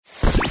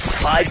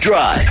5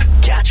 Drive.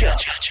 Catch up.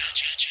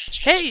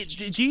 Hey,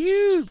 do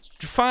you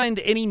find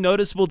any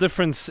noticeable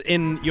difference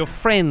in your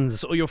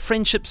friends or your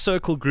friendship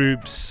circle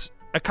groups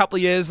a couple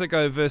of years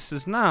ago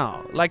versus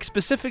now? Like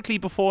specifically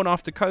before and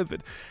after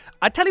COVID?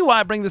 I tell you why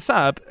I bring this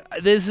up.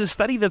 There's a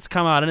study that's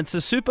come out, and it's a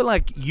super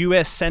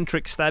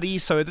US-centric study,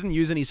 so it didn't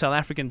use any South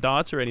African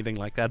data or anything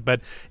like that.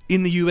 But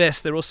in the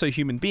US, they're also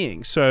human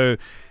beings, so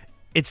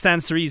it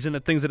stands to reason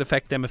that things that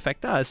affect them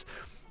affect us.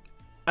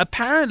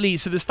 Apparently,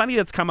 so the study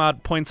that's come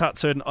out points out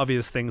certain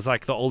obvious things,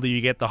 like the older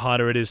you get, the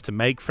harder it is to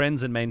make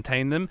friends and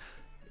maintain them.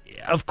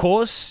 Of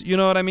course, you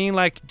know what I mean?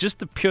 Like, just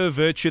the pure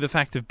virtue of the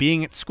fact of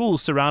being at school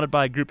surrounded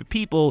by a group of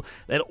people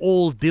that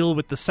all deal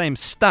with the same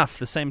stuff,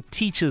 the same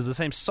teachers, the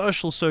same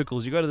social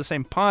circles. You go to the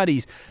same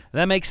parties.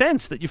 That makes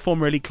sense that you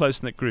form really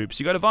close-knit groups.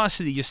 You go to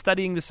varsity, you're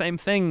studying the same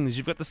things.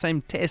 You've got the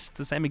same tests,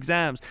 the same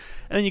exams.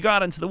 And then you go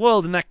out into the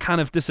world, and that kind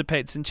of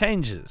dissipates and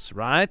changes,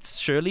 right?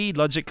 Surely,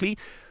 logically.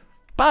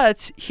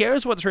 But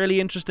here's what's really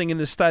interesting in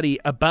this study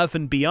above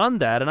and beyond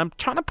that, and I'm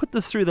trying to put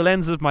this through the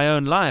lens of my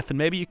own life, and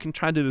maybe you can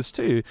try to do this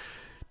too,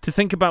 to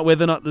think about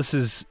whether or not this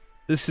is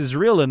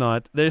real or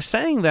not. They're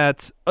saying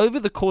that over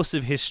the course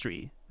of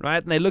history,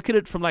 right, and they look at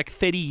it from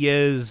 30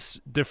 years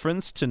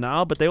difference to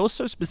now, but they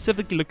also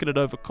specifically look at it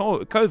over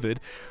COVID.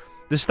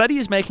 The study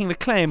is making the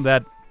claim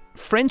that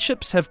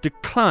friendships have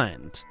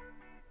declined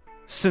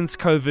since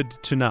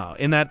COVID to now,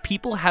 in that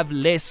people have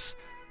less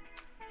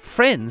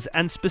friends,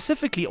 and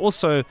specifically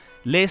also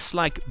less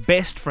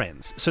best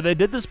friends. So they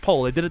did this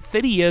poll. They did it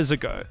 30 years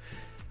ago.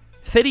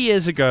 30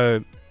 years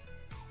ago,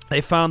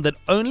 they found that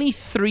only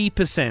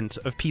 3%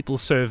 of people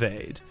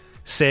surveyed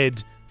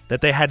said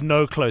that they had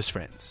no close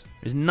friends.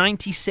 Whereas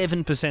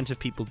 97% of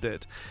people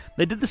did.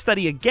 They did the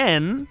study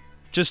again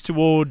just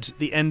toward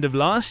the end of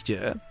last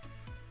year,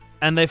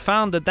 and they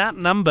found that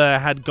number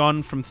had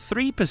gone from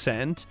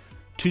 3%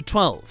 to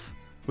 12%,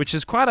 which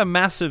is quite a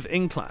massive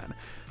incline.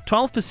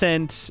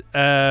 12%,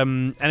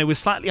 and it was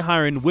slightly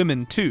higher in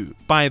women too,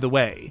 by the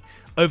way,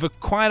 over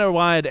quite a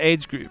wide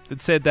age group,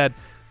 that said that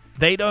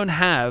they don't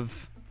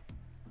have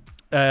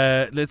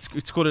let's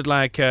call it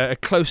a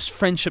close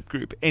friendship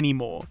group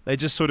anymore. They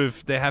just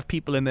they have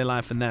people in their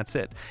life and that's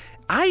it.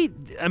 I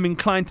am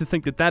inclined to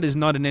think that is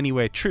not in any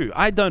way true.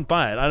 I don't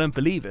buy it. I don't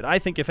believe it. I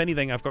think, if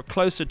anything, I've got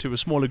closer to a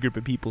smaller group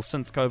of people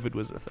since COVID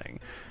was a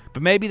thing.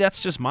 But maybe that's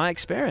just my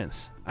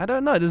experience. I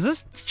don't know. Does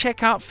this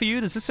check out for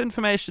you? Does this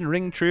information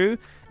ring true?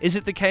 Is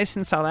it the case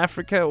in South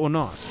Africa or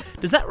not?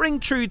 Does that ring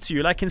true to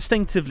you,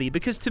 instinctively?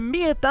 Because to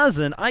me it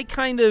doesn't. I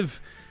kind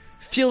of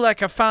feel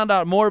like I found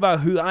out more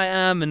about who I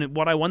am and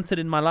what I wanted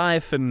in my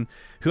life and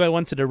who I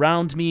wanted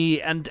around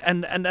me, and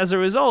as a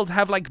result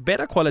have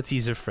better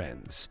qualities of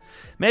friends.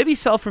 Maybe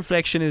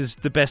self-reflection is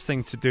the best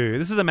thing to do.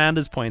 This is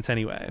Amanda's point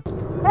anyway.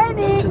 Hey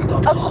Nick,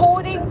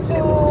 according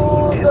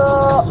to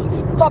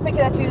the topic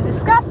that you're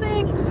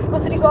discussing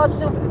with regards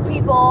to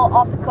people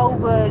after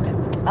COVID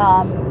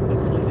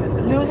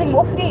losing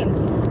more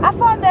friends, I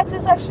find that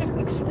is actually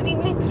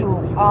extremely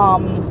true.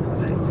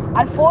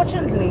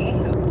 Unfortunately,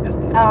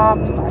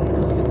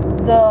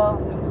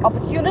 the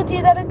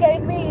opportunity that it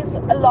gave me is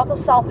a lot of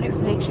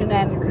self-reflection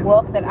and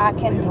work that I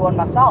can do on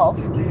myself.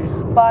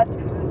 But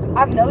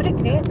I've no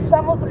regrets.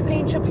 Some of the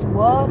friendships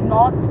were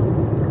not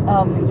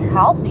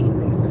healthy.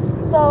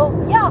 So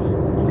yeah,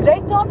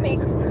 great topic.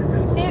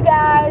 See you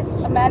guys.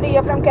 Amanda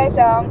here from Cape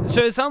Town.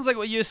 So it sounds like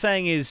what you're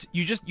saying is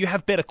you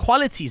have better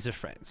qualities of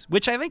friends,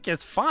 which I think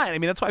is fine. I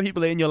mean, that's why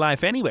people are in your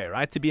life anyway,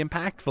 right? To be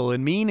impactful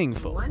and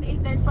meaningful.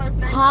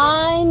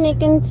 Hi,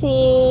 Nick and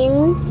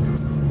team.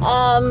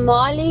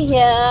 Molly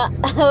here.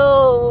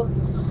 Oh,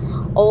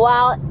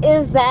 wow.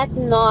 Is that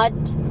not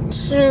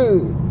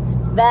true?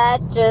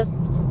 That just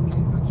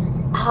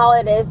how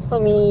it is for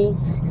me.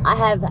 I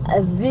have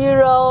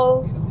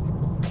 0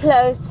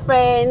 close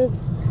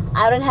friends.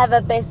 I don't have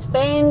a best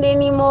friend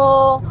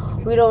anymore.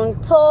 We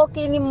don't talk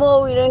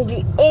anymore. We don't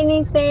do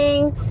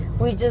anything.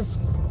 We just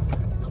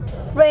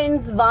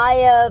friends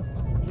via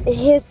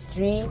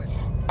history.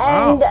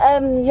 And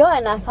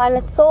and I find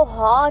it so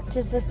hard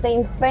to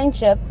sustain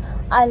friendship.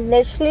 I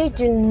literally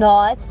do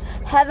not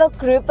have a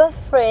group of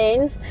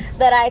friends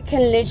that I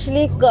can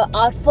literally go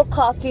out for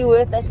coffee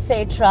with,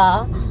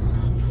 etc.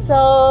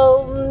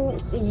 So,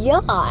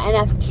 and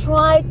I've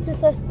tried to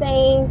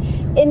sustain,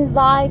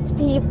 invite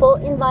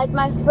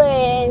my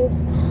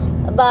friends,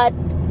 but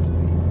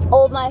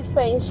all my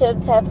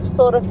friendships have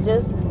sort of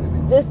just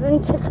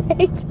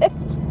disintegrated.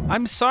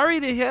 I'm sorry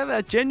to hear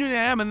that. Genuinely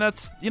I am, and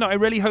that's, I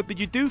really hope that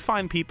you do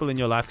find people in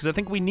your life, because I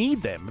think we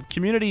need them.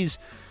 Community's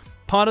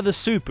part of the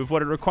soup of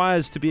what it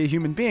requires to be a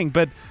human being,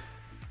 but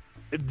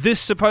this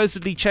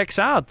supposedly checks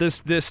out. The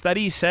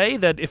studies say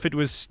that if it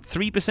was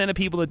 3% of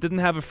people that didn't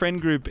have a friend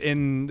group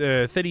in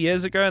 30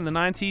 years ago, in the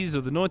 90s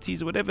or the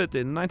noughties or whatever,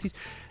 in the 90s,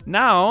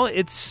 now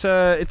it's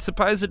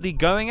supposedly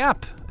going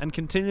up and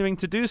continuing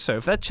to do so.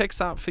 If that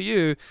checks out for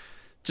you,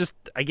 just,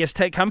 I guess,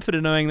 take comfort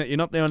in knowing that you're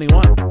not the only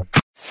one.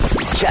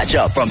 Catch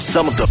up from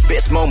some of the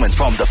best moments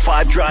from the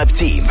 5 Drive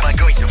team by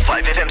going to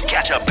 5FM's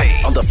catch-up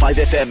page on the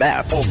 5FM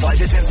app or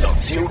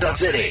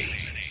 5FM.co.za.